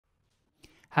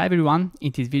Hi everyone,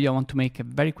 in this video I want to make a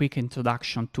very quick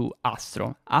introduction to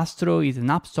Astro. Astro is an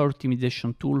App Store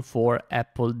optimization tool for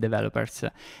Apple developers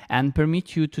and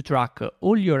permits you to track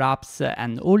all your apps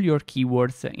and all your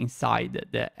keywords inside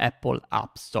the Apple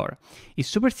App Store. It's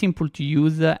super simple to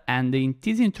use and in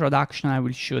this introduction I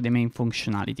will show the main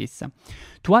functionalities.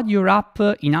 To add your app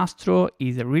in Astro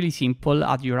is really simple.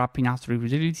 Add your app in Astro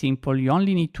is really simple. You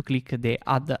only need to click the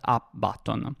Add App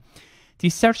button.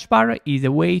 This search bar is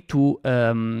a way to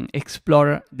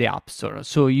explore the App Store.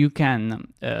 So you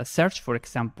can search, for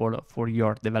example, for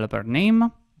your developer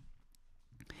name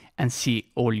and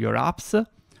see all your apps.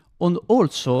 And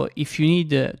also, if you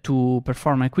need to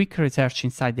perform a quick research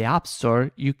inside the App Store,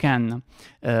 you can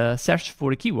search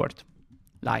for a keyword,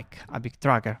 like a big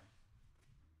tracker.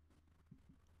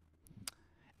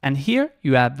 And here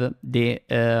you have the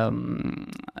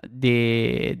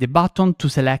button to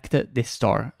select the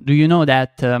store. Do you know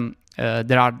that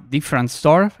there are different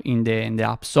stores in the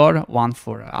App Store, one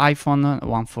for iPhone,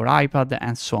 one for iPad,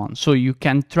 and so on. So you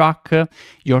can track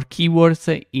your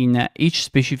keywords in each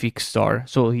specific store.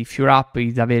 So if your app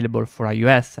is available for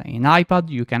iOS and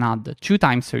iPad, you can add 2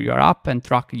 times your app and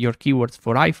track your keywords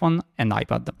for iPhone and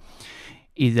iPad.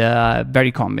 It's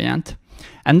very convenient.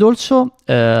 And also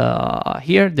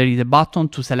here there is a button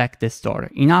to select the store.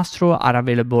 In Astro are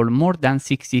available more than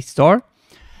 60 stores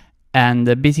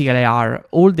and basically are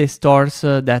all the stores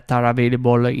that are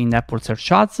available in Apple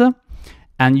Search Ads,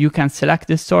 and you can select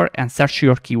the store and search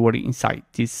your keyword inside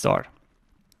this store.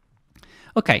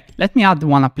 Okay, let me add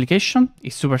one application.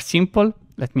 It's super simple.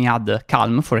 Let me add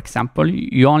Calm, for example.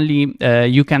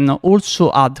 You can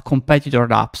also add competitor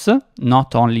apps,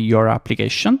 not only your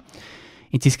application.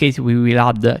 In this case, we will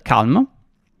add Calm.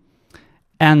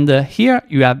 And here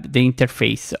you have the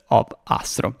interface of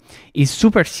Astro. It's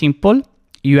super simple.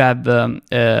 You have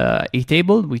a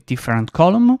table with different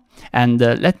columns. And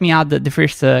let me add the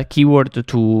first keyword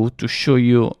to show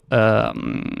you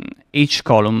each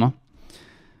column.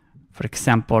 For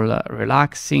example,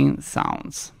 relaxing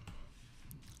sounds.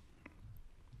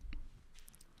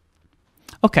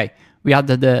 Okay. We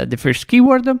added the first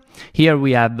keyword. Here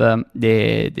we have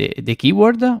the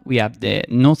keyword. We have the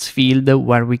notes field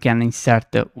where we can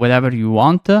insert whatever you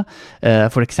want.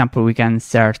 For example, we can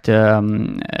insert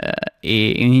an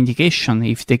indication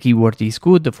if the keyword is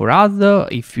good for us,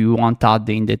 if you want to add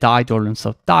in the title and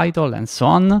subtitle and so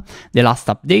on. The last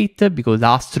update, because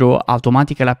Astro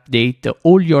automatically updates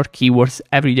all your keywords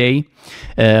every day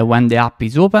when the app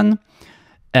is open.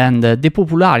 And the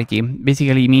popularity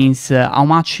basically means how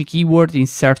much keyword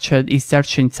is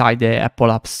searched inside the Apple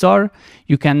App Store.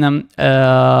 You can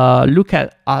look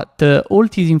at all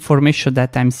this information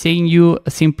that I'm saying you.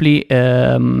 Simply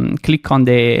click on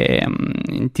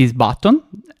this button,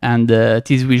 and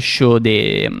this will show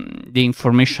the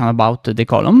information about the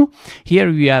column. Here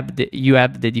you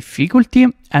have the difficulty,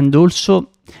 and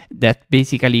also that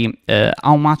basically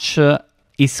how much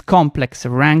is complex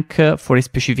rank for a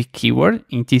specific keyword.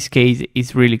 In this case,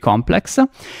 it's really complex.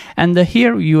 And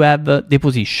here you have the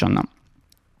position.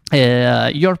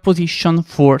 Your position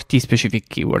for this specific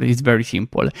keyword is very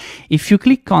simple. If you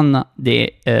click on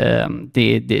the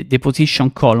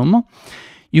position column,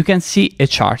 you can see a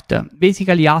chart.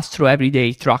 Basically, Astro every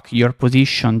day track your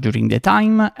position during the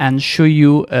time and show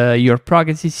you your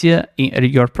progresses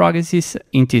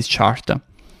in this chart.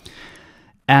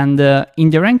 And in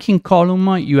the ranking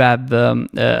column, you have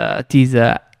this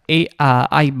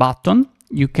I button.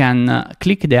 You can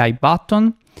click the I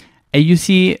button and you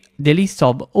see the list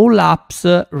of all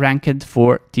apps ranked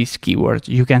for this keyword.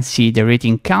 You can see the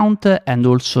rating count and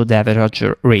also the average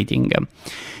rating.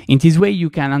 In this way, you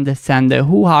can understand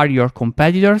who are your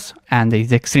competitors, and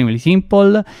it's extremely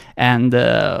simple, and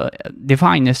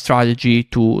define a strategy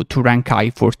to rank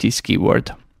high for this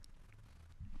keyword.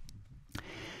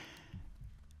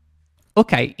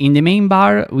 Okay, in the main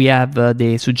bar, we have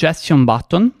the suggestion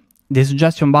button. The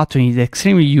suggestion button is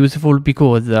extremely useful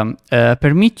because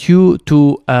permits you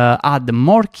to add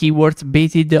more keywords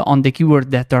based on the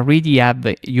keyword that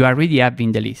you already have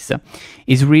in the list.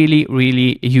 It's really,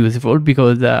 really useful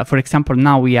because, for example,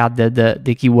 now we added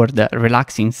the keyword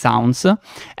relaxing sounds,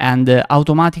 and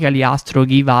automatically Astro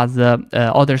gives us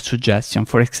other suggestions.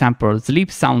 For example,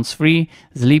 sleep sounds free,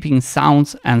 sleeping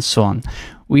sounds, and so on.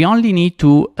 We only need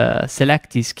to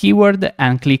select this keyword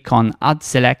and click on Add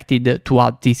Selected to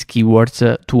add these keywords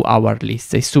to our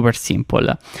list. It's super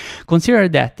simple. Consider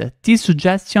that this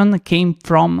suggestion came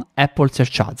from Apple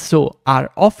Search Ads, so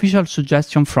our official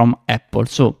suggestion from Apple.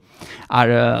 So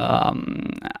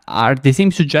are the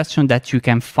same suggestion that you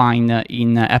can find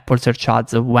in Apple Search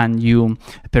Ads when you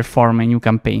perform a new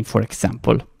campaign, for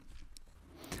example.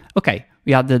 Okay,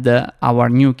 we added our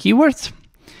new keywords.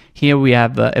 Here we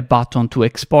have a button to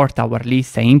export our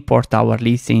list and import our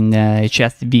list in a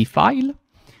CSV file.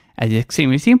 It's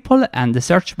extremely simple, and the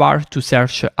search bar to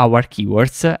search our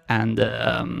keywords and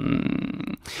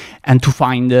to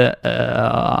find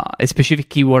a specific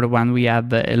keyword when we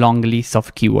have a long list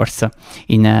of keywords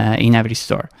in every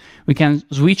store. We can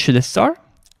switch the store.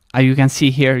 You can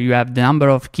see here you have the number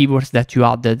of keywords that you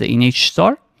added in each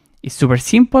store. It's super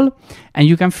simple, and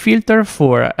you can filter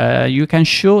for, you can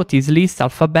show this list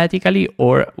alphabetically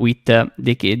or with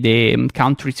the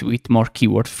countries with more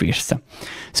keyword first.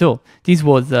 So this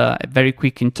was a very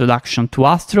quick introduction to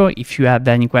Astro. If you have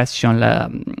any question,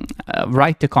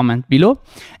 write a comment below.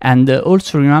 And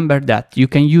also remember that you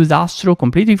can use Astro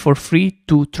completely for free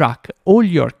to track all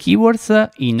your keywords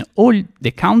in all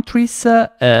the countries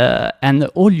and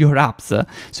all your apps.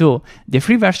 So the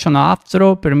free version of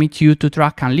Astro permits you to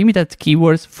track unlimited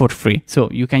keywords for free, so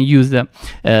you can use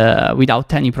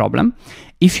without any problem.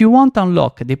 If you want to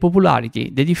unlock the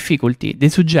popularity, the difficulty, the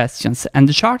suggestions, and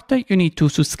the chart, you need to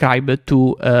subscribe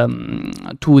to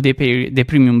the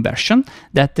premium version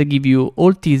that give you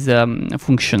all these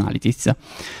functionalities.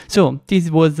 So this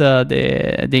was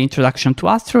the introduction to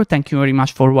Astro. Thank you very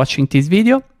much for watching this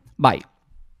video. Bye.